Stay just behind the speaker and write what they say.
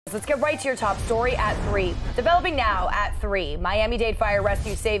Let's get right to your top story at 3. Developing now at 3. Miami-Dade fire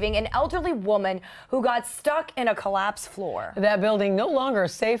rescue saving an elderly woman who got stuck in a collapsed floor. That building no longer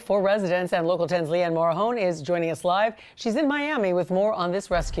safe for residents, and Local 10's Leanne Morahone is joining us live. She's in Miami with more on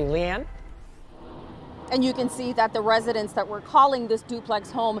this rescue. Leanne? And you can see that the residents that were calling this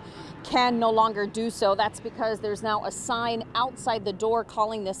duplex home can no longer do so. That's because there's now a sign outside the door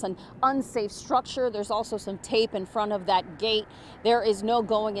calling this an unsafe structure. There's also some tape in front of that gate. There is no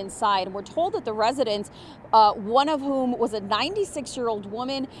going inside. And we're told that the residents, one of whom was a 96-year-old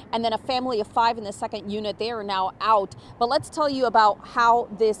woman and then a family of 5 in the second unit, they are now out. But let's tell you about how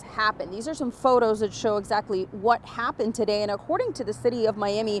this happened. These are some photos that show exactly what happened today. And according to the City of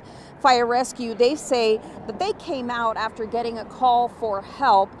Miami Fire Rescue, they say that they came out after getting a call for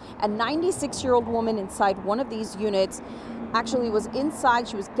help. A 96-year-old woman inside one of these units actually was inside.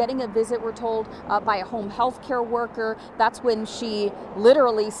 She was getting a visit, we're told, by a home health care worker. That's when she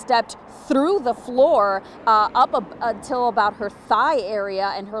literally stepped through the floor until about her thigh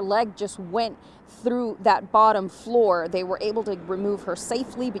area, and her leg just went through that bottom floor. They were able to remove her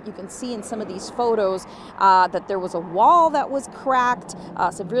safely, but you can see in some of these photos that there was a wall that was cracked,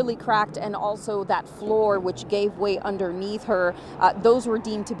 severely cracked, and also that floor which gave way underneath her. Those were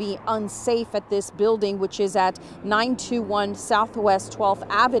deemed to be unsafe at this building, which is at 921 Southwest 12th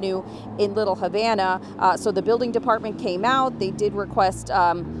Avenue in Little Havana. So the building department came out. They did request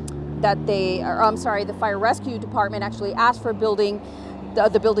the fire rescue department actually asked for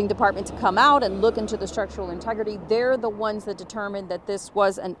the building department to come out and look into the structural integrity. They're the ones that determined that this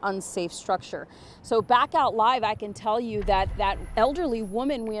was an unsafe structure. So back out live, I can tell you that that elderly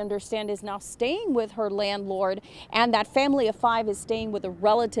woman, we understand, is now staying with her landlord, and that family of 5 is staying with a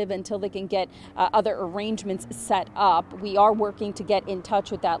relative until they can get other arrangements set up. We are working to get in touch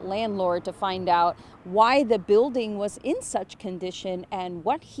with that landlord to find out why the building was in such condition and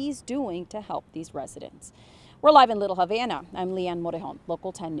what he's doing to help these residents. We're live in Little Havana. I'm Leanne Morahone,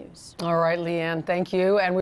 Local 10 News. All right, Leanne, thank you. And